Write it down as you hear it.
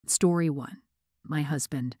Story 1. My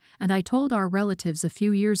husband and I told our relatives a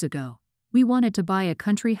few years ago we wanted to buy a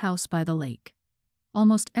country house by the lake.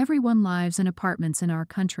 Almost everyone lives in apartments in our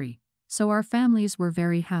country, so our families were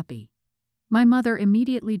very happy. My mother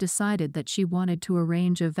immediately decided that she wanted to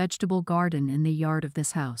arrange a vegetable garden in the yard of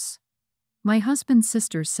this house. My husband's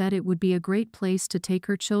sister said it would be a great place to take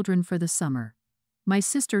her children for the summer. My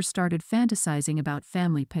sister started fantasizing about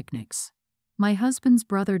family picnics. My husband's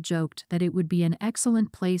brother joked that it would be an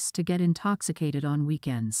excellent place to get intoxicated on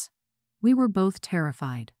weekends. We were both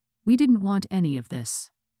terrified. We didn't want any of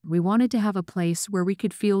this. We wanted to have a place where we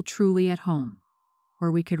could feel truly at home,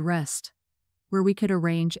 where we could rest, where we could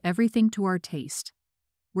arrange everything to our taste,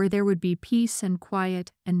 where there would be peace and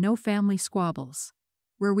quiet and no family squabbles,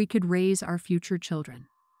 where we could raise our future children.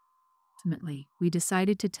 Ultimately, we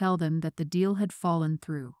decided to tell them that the deal had fallen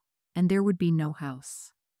through, and there would be no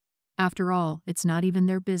house. After all, it's not even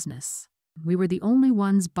their business. We were the only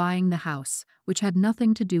ones buying the house, which had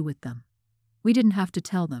nothing to do with them. We didn't have to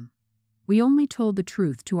tell them. We only told the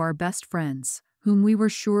truth to our best friends, whom we were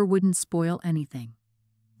sure wouldn't spoil anything.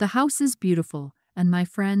 The house is beautiful, and my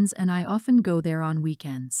friends and I often go there on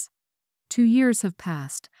weekends. 2 years have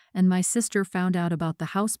passed, and my sister found out about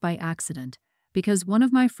the house by accident, because one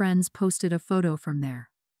of my friends posted a photo from there.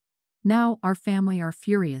 Now our family are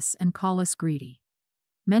furious and call us greedy.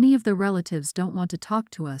 Many of the relatives don't want to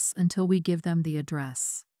talk to us until we give them the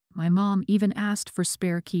address. My mom even asked for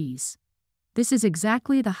spare keys. This is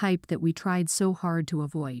exactly the hype that we tried so hard to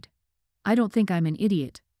avoid. I don't think I'm an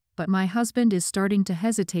idiot, but my husband is starting to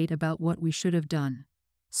hesitate about what we should have done.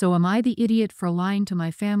 So am I the idiot for lying to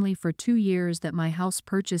my family for 2 years that my house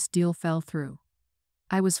purchase deal fell through?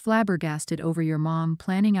 I was flabbergasted over your mom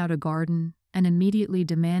planning out a garden and immediately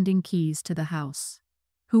demanding keys to the house.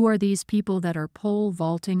 Who are these people that are pole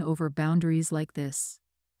vaulting over boundaries like this?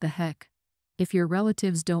 The heck? If your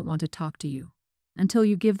relatives don't want to talk to you until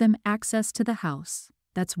you give them access to the house,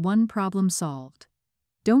 that's one problem solved.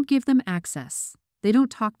 Don't give them access. They don't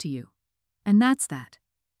talk to you. And that's that.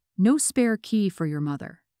 No spare key for your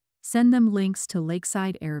mother. Send them links to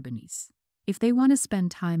lakeside Airbnbs. If they want to spend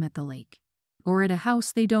time at the lake or at a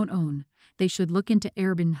house they don't own, they should look into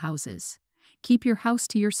Airbnb houses. Keep your house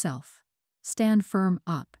to yourself. Stand firm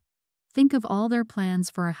up. Think of all their plans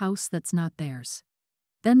for a house that's not theirs.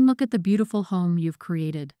 Then look at the beautiful home you've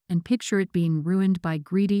created and picture it being ruined by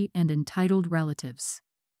greedy and entitled relatives.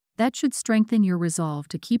 That should strengthen your resolve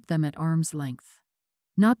to keep them at arm's length.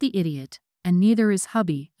 Not the idiot, and neither is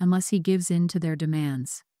hubby unless he gives in to their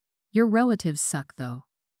demands. Your relatives suck though.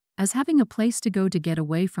 As having a place to go to get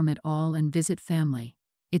away from it all and visit family,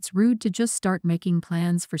 it's rude to just start making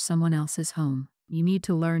plans for someone else's home. You need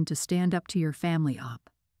to learn to stand up to your family up.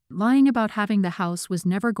 Lying about having the house was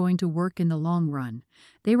never going to work in the long run.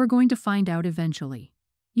 They were going to find out eventually.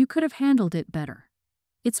 You could have handled it better.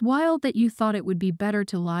 It's wild that you thought it would be better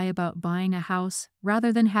to lie about buying a house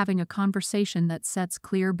rather than having a conversation that sets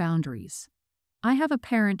clear boundaries. I have a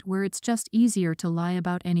parent where it's just easier to lie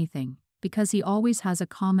about anything, because he always has a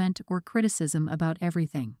comment or criticism about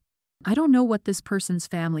everything. I don't know what this person's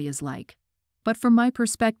family is like, but from my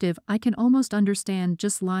perspective, I can almost understand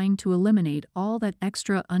just lying to eliminate all that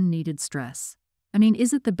extra unneeded stress. I mean,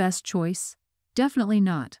 is it the best choice? Definitely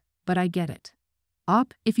not, but I get it.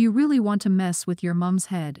 If you really want to mess with your mom's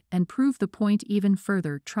head and prove the point even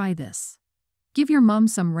further, try this. Give your mom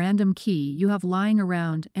some random key you have lying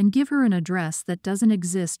around and give her an address that doesn't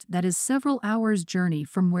exist that is several hours' journey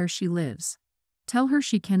from where she lives. Tell her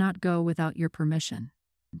she cannot go without your permission.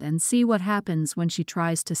 Then see what happens when she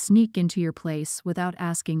tries to sneak into your place without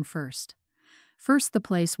asking first. First, the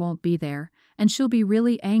place won't be there, and she'll be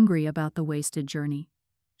really angry about the wasted journey.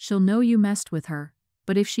 She'll know you messed with her,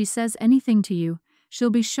 but if she says anything to you, she'll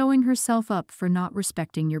be showing herself up for not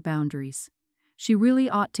respecting your boundaries. She really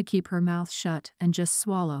ought to keep her mouth shut and just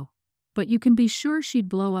swallow. But you can be sure she'd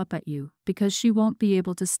blow up at you because she won't be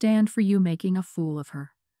able to stand for you making a fool of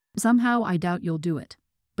her. Somehow I doubt you'll do it.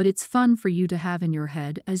 But it's fun for you to have in your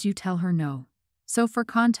head as you tell her no. So for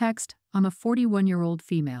context, I'm a 41-year-old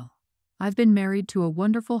female. I've been married to a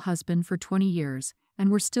wonderful husband for 20 years, and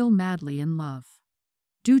we're still madly in love.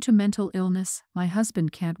 Due to mental illness, my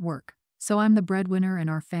husband can't work, so I'm the breadwinner in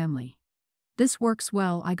our family. This works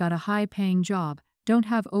well. I got a high-paying job, don't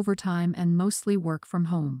have overtime, and mostly work from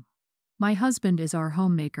home. My husband is our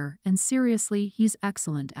homemaker, and seriously, he's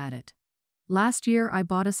excellent at it. Last year I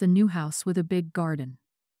bought us a new house with a big garden.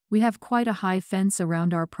 We have quite a high fence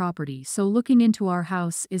around our property, so looking into our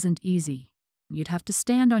house isn't easy. You'd have to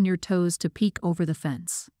stand on your toes to peek over the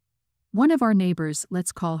fence. One of our neighbors,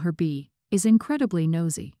 let's call her B, is incredibly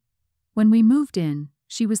nosy. When we moved in,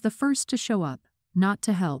 she was the first to show up, not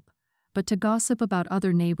to help, but to gossip about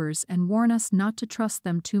other neighbors and warn us not to trust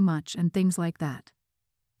them too much and things like that.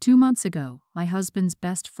 2 months ago, my husband's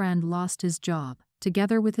best friend lost his job,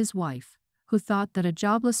 together with his wife, who thought that a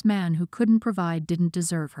jobless man who couldn't provide didn't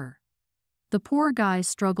deserve her. The poor guy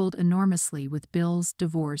struggled enormously with bills,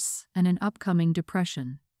 divorce, and an upcoming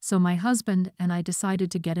depression, so my husband and I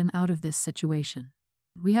decided to get him out of this situation.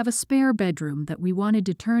 We have a spare bedroom that we wanted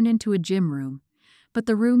to turn into a gym room, but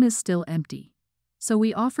the room is still empty. So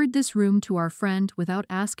we offered this room to our friend without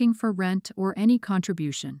asking for rent or any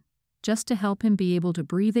contribution, just to help him be able to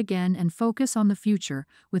breathe again and focus on the future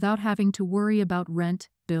without having to worry about rent,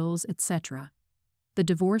 bills, etc. The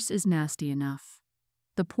divorce is nasty enough.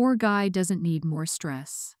 The poor guy doesn't need more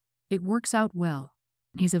stress. It works out well.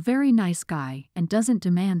 He's a very nice guy and doesn't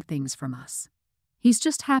demand things from us. He's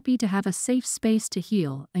just happy to have a safe space to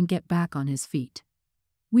heal and get back on his feet.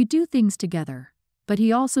 We do things together, but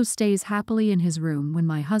he also stays happily in his room when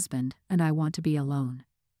my husband and I want to be alone.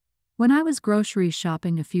 When I was grocery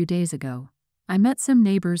shopping a few days ago, I met some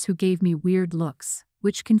neighbors who gave me weird looks,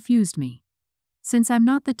 which confused me. Since I'm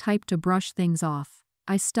not the type to brush things off,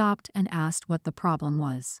 I stopped and asked what the problem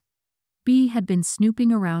was. B had been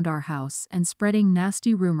snooping around our house and spreading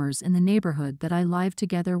nasty rumors in the neighborhood that I live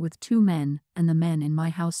together with 2 men and the men in my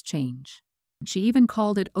house change. She even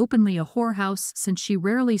called it openly a whorehouse since she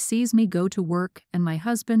rarely sees me go to work and my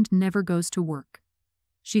husband never goes to work.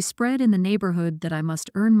 She spread in the neighborhood that I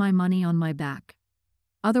must earn my money on my back.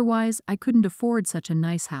 Otherwise, I couldn't afford such a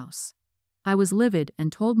nice house. I was livid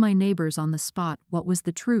and told my neighbors on the spot what was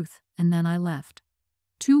the truth, and then I left.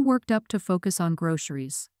 2 worked up to focus on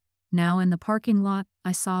groceries. Now in the parking lot,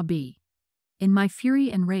 I saw B. In my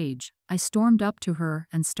fury and rage, I stormed up to her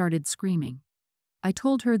and started screaming. I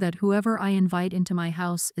told her that whoever I invite into my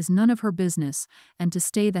house is none of her business and to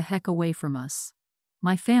stay the heck away from us.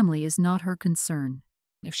 My family is not her concern.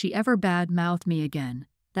 If she ever bad-mouthed me again,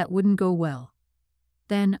 that wouldn't go well.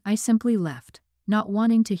 Then I simply left, not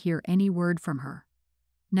wanting to hear any word from her.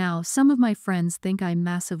 Now, some of my friends think I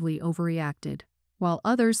massively overreacted, while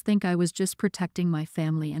others think I was just protecting my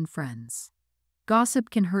family and friends.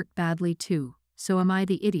 Gossip can hurt badly too, so am I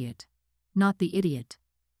the idiot? Not the idiot.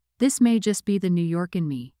 This may just be the New York in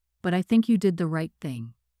me, but I think you did the right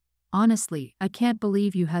thing. Honestly, I can't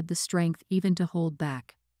believe you had the strength even to hold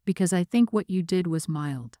back, because I think what you did was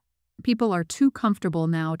mild. People are too comfortable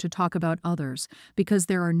now to talk about others because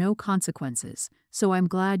there are no consequences, so I'm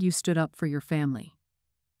glad you stood up for your family.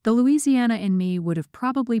 The Louisiana in me would have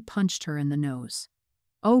probably punched her in the nose.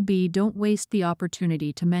 OB, don't waste the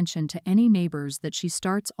opportunity to mention to any neighbors that she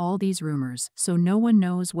starts all these rumors so no one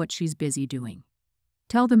knows what she's busy doing.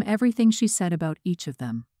 Tell them everything she said about each of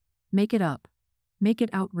them. Make it up. Make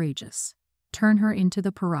it outrageous. Turn her into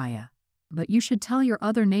the pariah. But you should tell your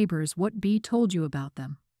other neighbors what B told you about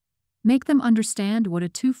them. Make them understand what a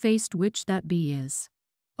two-faced witch that B is.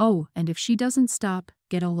 Oh, and if she doesn't stop,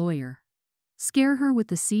 get a lawyer. Scare her with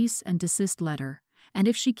the cease and desist letter, and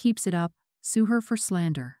if she keeps it up, sue her for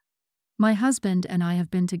slander. My husband and I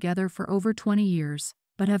have been together for over 20 years,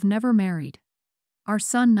 but have never married. Our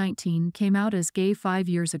son, 19, came out as gay 5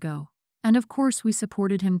 years ago, and of course we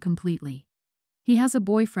supported him completely. He has a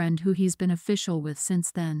boyfriend who he's been official with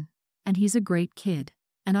since then, and he's a great kid,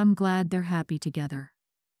 and I'm glad they're happy together.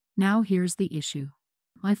 Now here's the issue.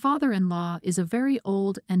 My father-in-law is a very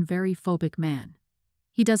old and very phobic man.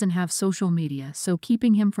 He doesn't have social media, so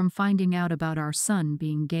keeping him from finding out about our son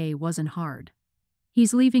being gay wasn't hard.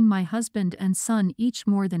 He's leaving my husband and son each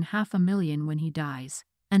more than $500,000 when he dies,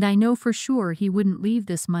 and I know for sure he wouldn't leave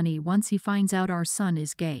this money once he finds out our son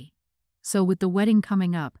is gay. So with the wedding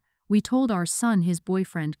coming up, we told our son his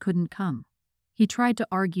boyfriend couldn't come. He tried to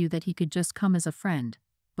argue that he could just come as a friend,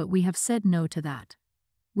 but we have said no to that.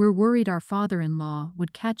 We're worried our father-in-law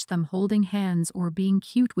would catch them holding hands or being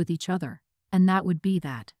cute with each other. And that would be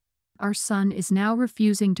that. Our son is now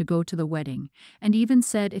refusing to go to the wedding, and even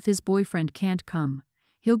said if his boyfriend can't come,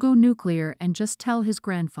 he'll go nuclear and just tell his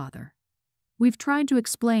grandfather. We've tried to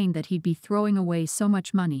explain that he'd be throwing away so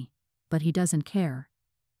much money, but he doesn't care.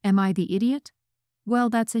 Am I the idiot? Well,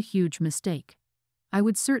 that's a huge mistake. I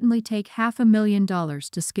would certainly take $500,000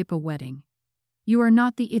 to skip a wedding. You are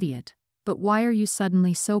not the idiot, but why are you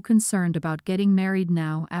suddenly so concerned about getting married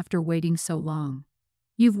now after waiting so long?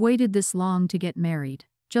 You've waited this long to get married.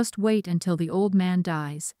 Just wait until the old man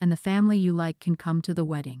dies and the family you like can come to the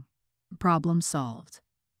wedding. Problem solved.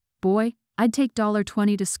 Boy, I'd take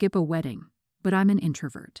 $20 to skip a wedding, but I'm an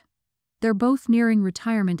introvert. They're both nearing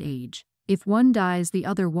retirement age. If one dies, the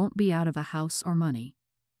other won't be out of a house or money.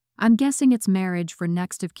 I'm guessing it's marriage for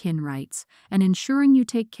next of kin rights and ensuring you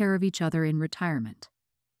take care of each other in retirement.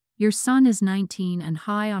 Your son is 19 and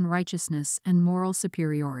high on righteousness and moral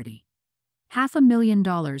superiority.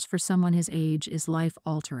 $500,000 for someone his age is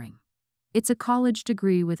life-altering. It's a college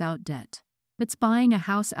degree without debt. It's buying a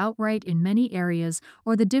house outright in many areas,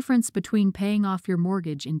 or the difference between paying off your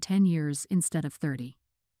mortgage in 10 years instead of 30.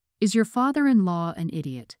 Is your father-in-law an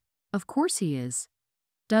idiot? Of course he is.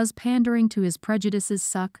 Does pandering to his prejudices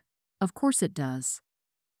suck? Of course it does.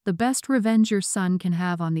 The best revenge your son can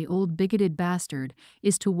have on the old bigoted bastard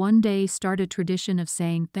is to one day start a tradition of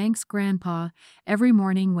saying "Thanks, Grandpa," every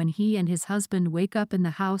morning when he and his husband wake up in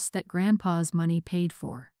the house that Grandpa's money paid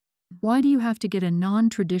for. Why do you have to get a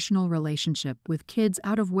non-traditional relationship with kids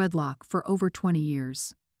out of wedlock for over 20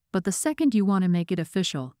 years? But the second you want to make it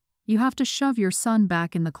official, you have to shove your son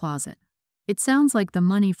back in the closet. It sounds like the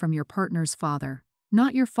money from your partner's father,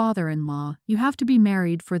 not your father-in-law. You have to be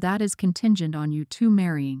married, for that is contingent on you two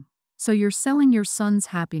marrying. So you're selling your son's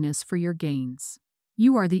happiness for your gains.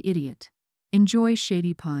 You are the idiot. Enjoy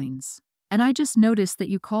Shady Pines. And I just noticed that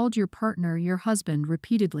you called your partner your husband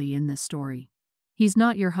repeatedly in this story. He's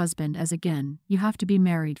not your husband, as again, you have to be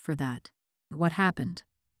married for that. What happened?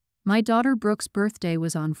 My daughter Brooke's birthday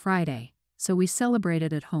was on Friday, so we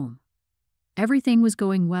celebrated at home. Everything was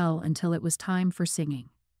going well until it was time for singing.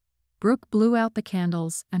 Brooke blew out the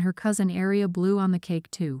candles, and her cousin Aria blew on the cake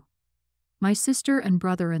too. My sister and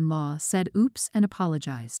brother-in-law said oops and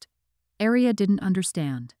apologized. Aria didn't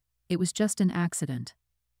understand. It was just an accident.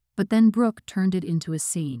 But then Brooke turned it into a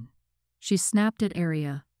scene. She snapped at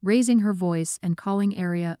Aria, raising her voice and calling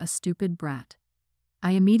Aria a stupid brat.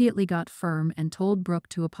 I immediately got firm and told Brooke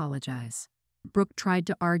to apologize. Brooke tried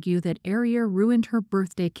to argue that Aria ruined her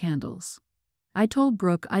birthday candles. I told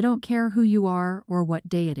Brooke I don't care who you are or what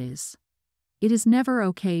day it is. It is never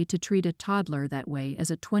okay to treat a toddler that way as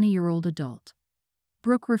a 20-year-old adult.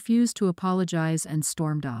 Brooke refused to apologize and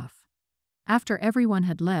stormed off. After everyone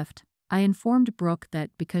had left, I informed Brooke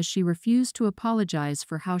that because she refused to apologize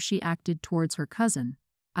for how she acted towards her cousin,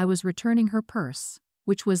 I was returning her purse,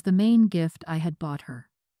 which was the main gift I had bought her.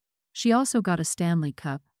 She also got a Stanley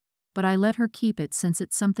Cup, but I let her keep it since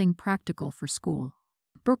it's something practical for school.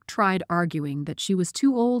 Brooke tried arguing that she was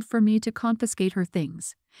too old for me to confiscate her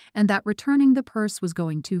things, and that returning the purse was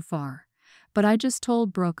going too far. But I just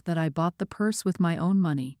told Brooke that I bought the purse with my own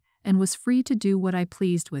money and was free to do what I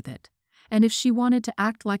pleased with it. And if she wanted to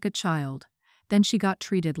act like a child, then she got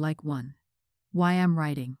treated like one. Why I'm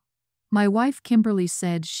writing. My wife Kimberly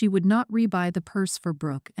said she would not rebuy the purse for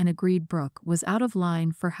Brooke and agreed Brooke was out of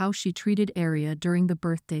line for how she treated Aria during the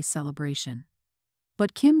birthday celebration.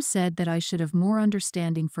 But Kim said that I should have more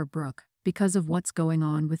understanding for Brooke because of what's going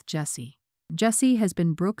on with Jessie. Jessie has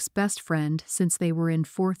been Brooke's best friend since they were in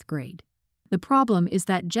 4th grade. The problem is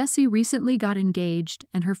that Jessie recently got engaged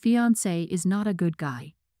and her fiancé is not a good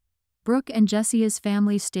guy. Brooke and Jessi's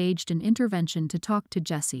family staged an intervention to talk to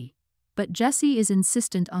Jessie, but Jessie is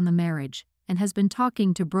insistent on the marriage and has been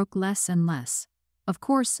talking to Brooke less and less. Of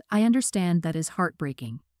course, I understand that is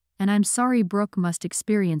heartbreaking, and I'm sorry Brooke must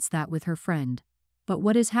experience that with her friend. But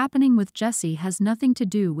what is happening with Jessie has nothing to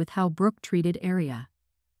do with how Brooke treated Aria.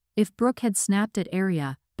 If Brooke had snapped at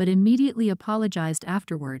Aria but immediately apologized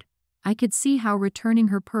afterward, I could see how returning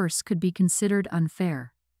her purse could be considered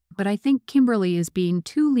unfair. But I think Kimberly is being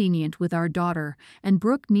too lenient with our daughter, and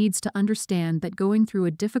Brooke needs to understand that going through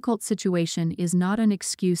a difficult situation is not an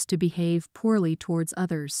excuse to behave poorly towards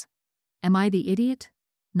others. Am I the idiot?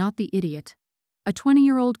 Not the idiot. A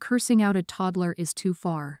 20-year-old cursing out a toddler is too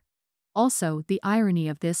far. Also, the irony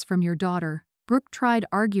of this from your daughter. Brooke tried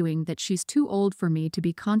arguing that she's too old for me to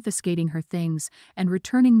be confiscating her things, and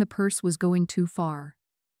returning the purse was going too far.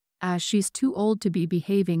 As she's too old to be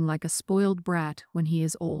behaving like a spoiled brat when he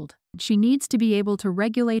is old. She needs to be able to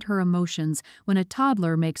regulate her emotions when a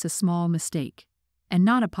toddler makes a small mistake. And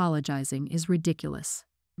not apologizing is ridiculous.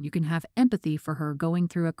 You can have empathy for her going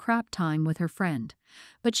through a crap time with her friend,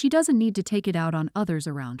 but she doesn't need to take it out on others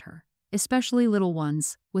around her, especially little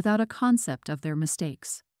ones, without a concept of their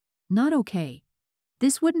mistakes. Not okay.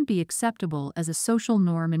 This wouldn't be acceptable as a social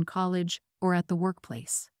norm in college or at the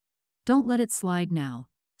workplace. Don't let it slide now.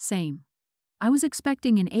 Same. I was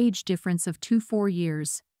expecting an age difference of 4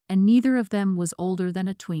 years, and neither of them was older than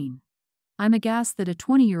a tween. I'm aghast that a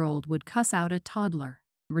 20-year-old would cuss out a toddler.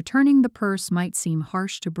 Returning the purse might seem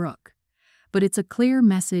harsh to Brooke, but it's a clear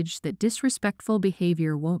message that disrespectful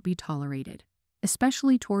behavior won't be tolerated,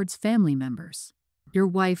 especially towards family members. Your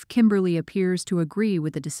wife Kimberly appears to agree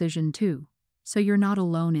with the decision too, so you're not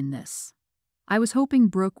alone in this. I was hoping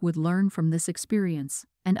Brooke would learn from this experience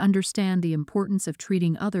and understand the importance of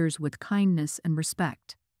treating others with kindness and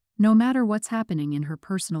respect, no matter what's happening in her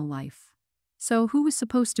personal life. So who was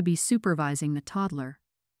supposed to be supervising the toddler?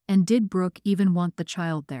 And did Brooke even want the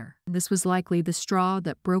child there? This was likely the straw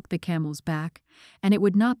that broke the camel's back, and it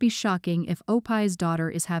would not be shocking if Opai's daughter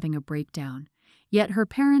is having a breakdown. Yet her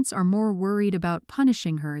parents are more worried about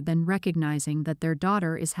punishing her than recognizing that their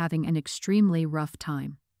daughter is having an extremely rough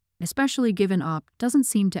time. Especially given Op doesn't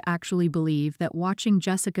seem to actually believe that watching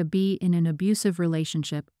Jessica be in an abusive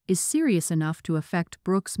relationship is serious enough to affect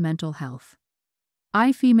Brooke's mental health.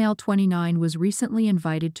 Female 29 was recently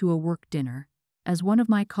invited to a work dinner, as one of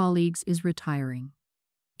my colleagues is retiring.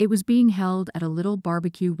 It was being held at a little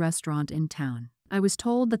barbecue restaurant in town. I was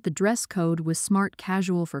told that the dress code was smart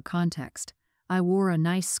casual for context. I wore a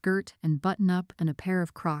nice skirt and button-up and a pair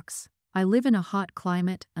of Crocs. I live in a hot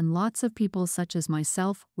climate, and lots of people such as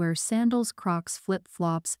myself wear sandals, Crocs,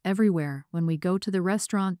 flip-flops everywhere. When we go to the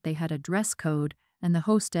restaurant, they had a dress code, and the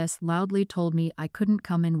hostess loudly told me I couldn't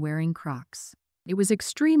come in wearing Crocs. It was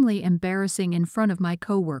extremely embarrassing in front of my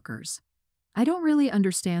coworkers. I don't really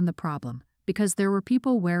understand the problem, because there were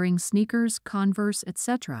people wearing sneakers, Converse,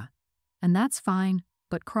 etc. And that's fine,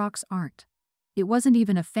 but Crocs aren't. It wasn't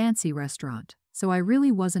even a fancy restaurant, so I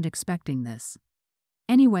really wasn't expecting this.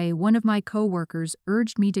 Anyway, one of my coworkers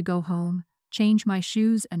urged me to go home, change my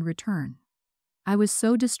shoes, and return. I was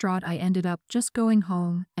so distraught I ended up just going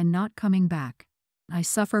home and not coming back. I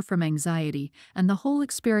suffer from anxiety, and the whole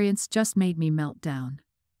experience just made me melt down.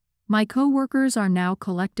 My coworkers are now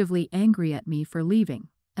collectively angry at me for leaving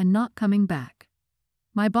and not coming back.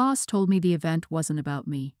 My boss told me the event wasn't about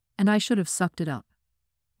me, and I should have sucked it up.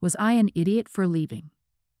 Was I an idiot for leaving?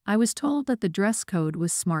 I was told that the dress code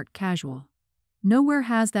was smart casual. Nowhere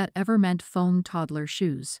has that ever meant foam toddler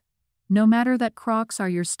shoes. No matter that Crocs are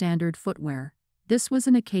your standard footwear, this was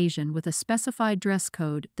an occasion with a specified dress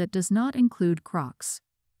code that does not include Crocs.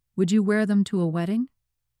 Would you wear them to a wedding?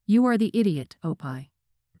 You are the idiot, Opai.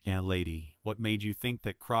 Yeah, lady, what made you think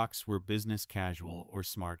that Crocs were business casual or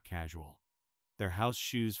smart casual? They're house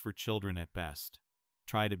shoes for children at best.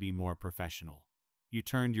 Try to be more professional. You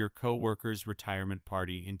turned your co-worker's retirement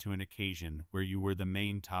party into an occasion where you were the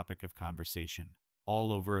main topic of conversation,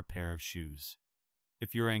 all over a pair of shoes.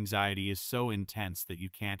 If your anxiety is so intense that you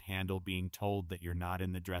can't handle being told that you're not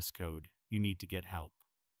in the dress code, you need to get help.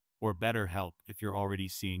 Or better help if you're already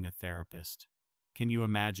seeing a therapist. Can you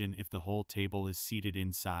imagine if the whole table is seated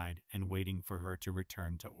inside and waiting for her to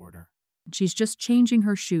return to order? She's just changing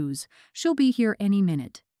her shoes. She'll be here any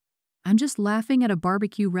minute. I'm just laughing at a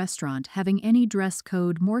barbecue restaurant having any dress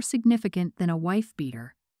code more significant than a wife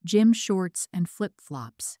beater, gym shorts, and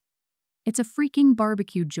flip-flops. It's a freaking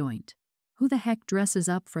barbecue joint. Who the heck dresses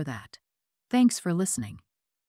up for that? Thanks for listening.